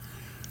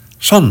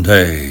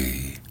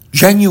Sunday,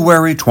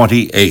 January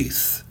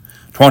 28th,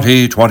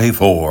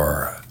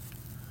 2024.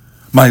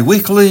 My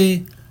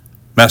weekly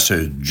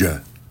message,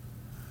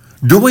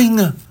 Doing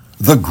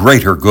the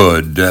Greater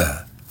Good.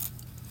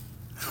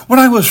 When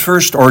I was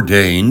first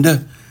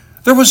ordained,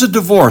 there was a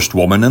divorced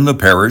woman in the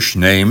parish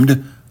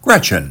named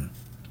Gretchen.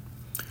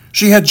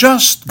 She had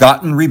just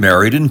gotten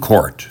remarried in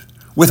court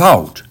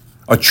without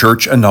a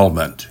church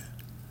annulment,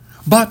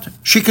 but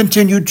she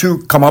continued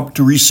to come up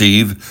to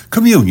receive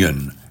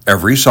communion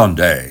every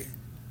Sunday.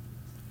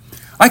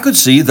 I could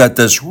see that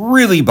this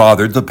really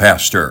bothered the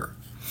pastor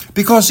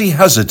because he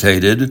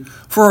hesitated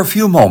for a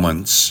few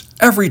moments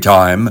every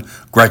time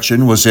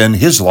Gretchen was in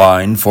his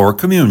line for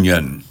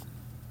communion.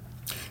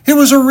 He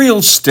was a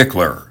real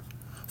stickler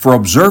for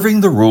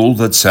observing the rule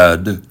that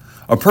said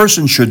a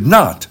person should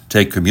not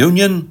take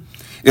communion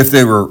if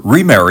they were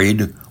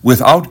remarried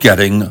without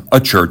getting a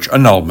church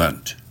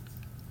annulment.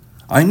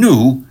 I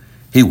knew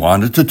he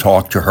wanted to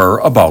talk to her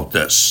about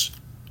this.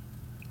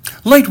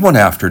 Late one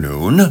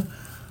afternoon,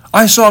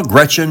 I saw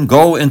Gretchen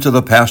go into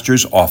the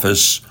pastor's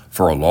office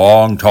for a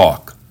long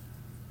talk.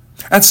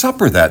 At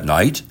supper that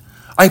night,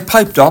 I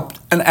piped up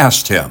and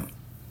asked him,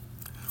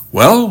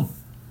 "Well,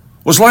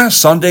 was last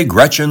Sunday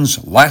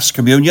Gretchen's last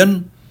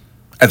communion,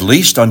 at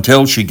least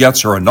until she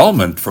gets her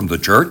annulment from the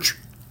church?"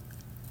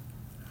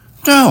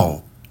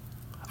 "No,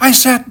 I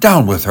sat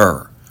down with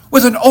her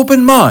with an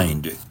open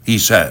mind," he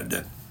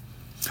said.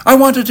 "I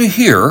wanted to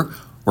hear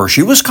where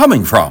she was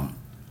coming from.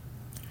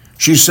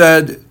 She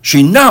said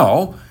she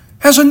now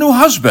has a new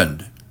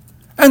husband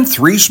and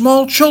 3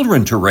 small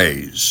children to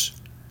raise.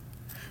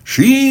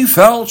 She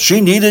felt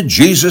she needed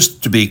Jesus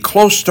to be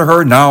close to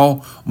her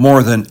now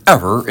more than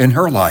ever in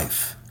her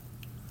life.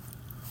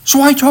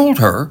 So I told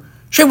her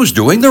she was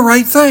doing the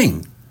right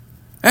thing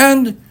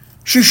and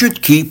she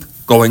should keep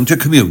going to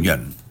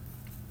communion."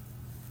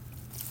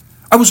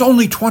 I was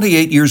only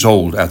 28 years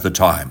old at the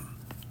time.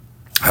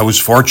 I was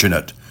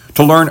fortunate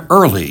to learn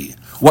early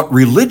what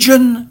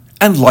religion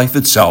and life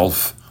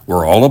itself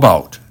were all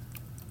about.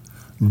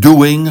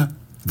 Doing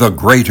the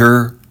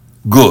greater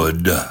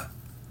good.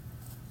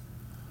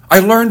 I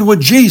learned what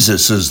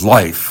Jesus'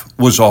 life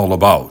was all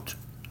about.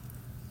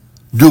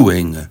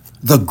 Doing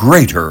the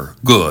greater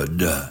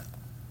good.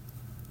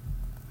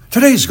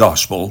 Today's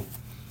gospel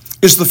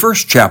is the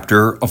first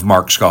chapter of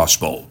Mark's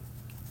gospel.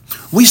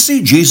 We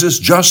see Jesus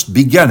just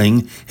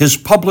beginning his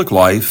public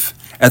life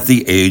at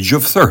the age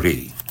of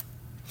 30.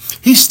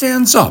 He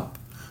stands up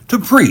to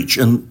preach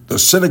in the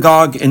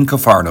synagogue in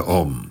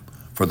Capharnaum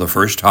for the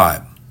first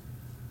time.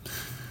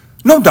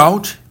 No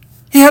doubt,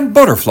 he had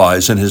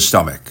butterflies in his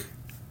stomach.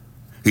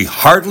 He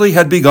hardly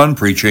had begun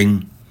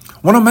preaching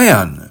when a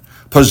man,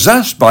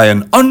 possessed by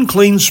an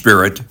unclean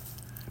spirit,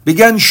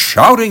 began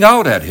shouting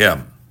out at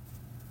him.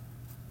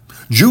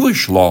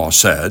 Jewish law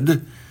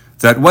said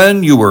that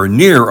when you were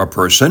near a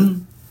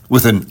person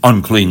with an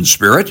unclean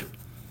spirit,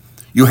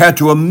 you had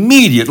to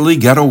immediately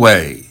get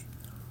away,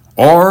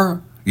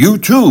 or you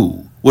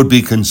too would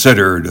be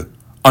considered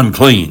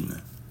unclean.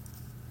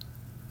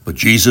 But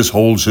Jesus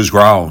holds his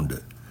ground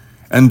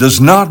and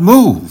does not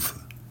move.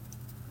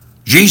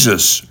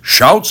 Jesus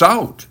shouts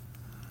out,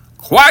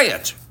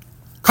 "Quiet!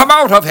 Come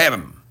out of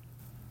him!"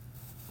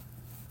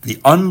 The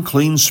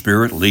unclean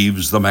spirit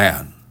leaves the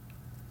man.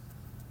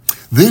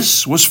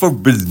 This was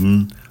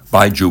forbidden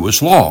by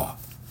Jewish law.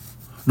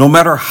 No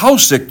matter how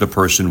sick the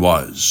person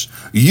was,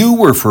 you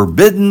were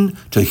forbidden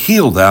to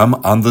heal them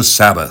on the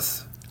Sabbath.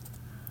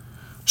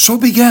 So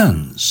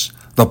begins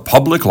the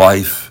public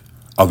life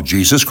of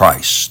Jesus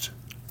Christ,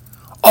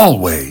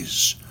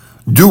 always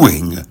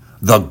doing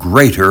the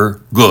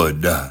greater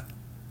good.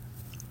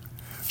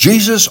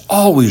 Jesus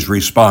always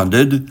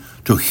responded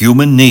to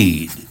human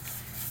need,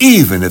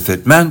 even if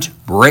it meant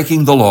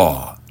breaking the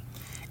law,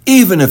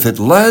 even if it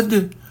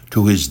led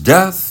to his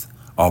death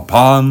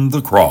upon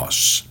the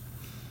cross.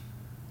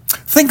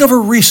 Think of a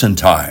recent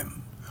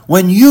time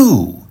when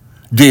you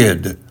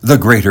did the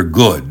greater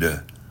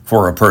good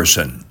for a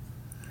person,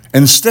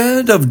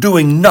 instead of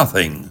doing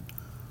nothing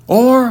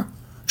or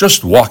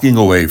just walking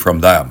away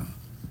from them.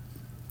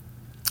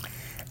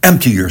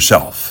 Empty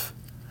yourself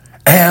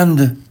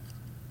and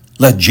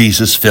let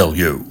Jesus fill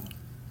you.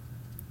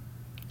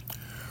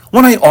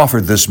 When I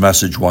offered this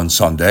message one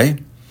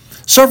Sunday,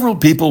 several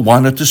people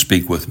wanted to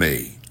speak with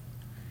me.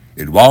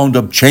 It wound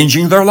up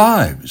changing their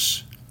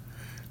lives.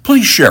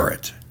 Please share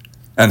it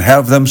and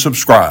have them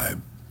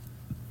subscribe.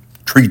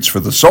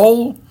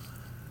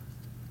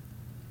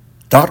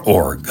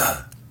 treatsforthesoul.org.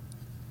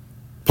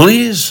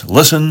 Please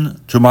listen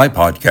to my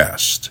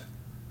podcast.